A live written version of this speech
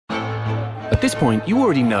At this point, you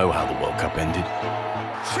already know how the World Cup ended.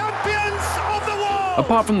 Champions of the world!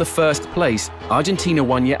 Apart from the first place, Argentina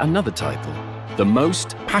won yet another title, the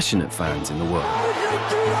most passionate fans in the world.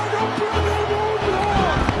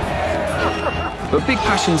 But big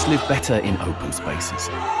passions live better in open spaces.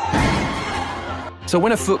 So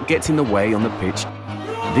when a foot gets in the way on the pitch,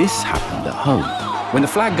 this happened at home. When the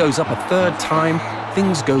flag goes up a third time,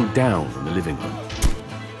 things go down in the living room.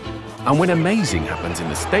 And when amazing happens in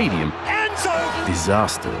the stadium,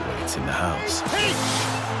 disaster awaits in the house.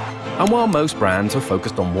 And while most brands are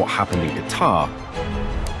focused on what happened in Qatar,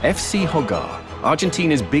 FC Hogar,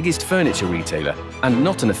 Argentina's biggest furniture retailer and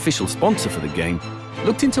not an official sponsor for the game,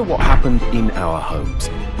 looked into what happened in our homes,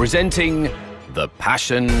 presenting the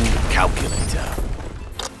Passion Calculator.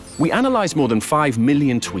 We analysed more than 5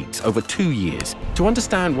 million tweets over 2 years to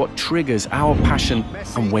understand what triggers our passion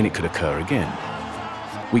and when it could occur again.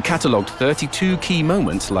 We catalogued 32 key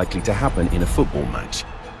moments likely to happen in a football match.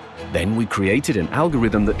 Then we created an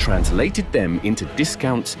algorithm that translated them into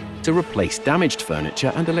discounts to replace damaged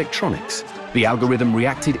furniture and electronics. The algorithm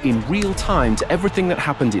reacted in real time to everything that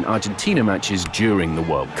happened in Argentina matches during the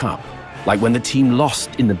World Cup. Like when the team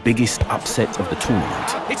lost in the biggest upset of the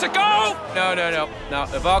tournament. It's a goal! No,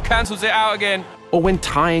 the VAR cancels it out again. Or when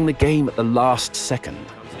tying the game at the last second.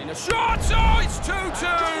 In a shot, oh, it's 2-2!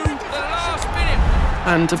 The last minute!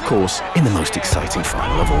 And, of course, in the most exciting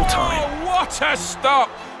final of all time. Oh, what a stop!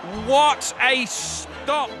 What a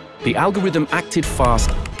stop! The algorithm acted fast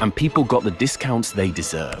and people got the discounts they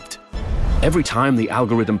deserved. Every time the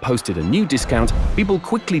algorithm posted a new discount, people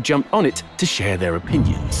quickly jumped on it to share their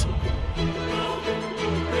opinions.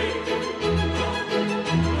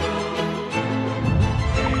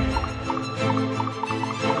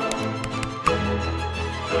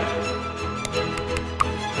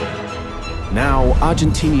 Now,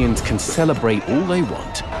 Argentinians can celebrate all they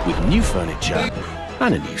want with new furniture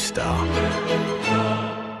and a new star.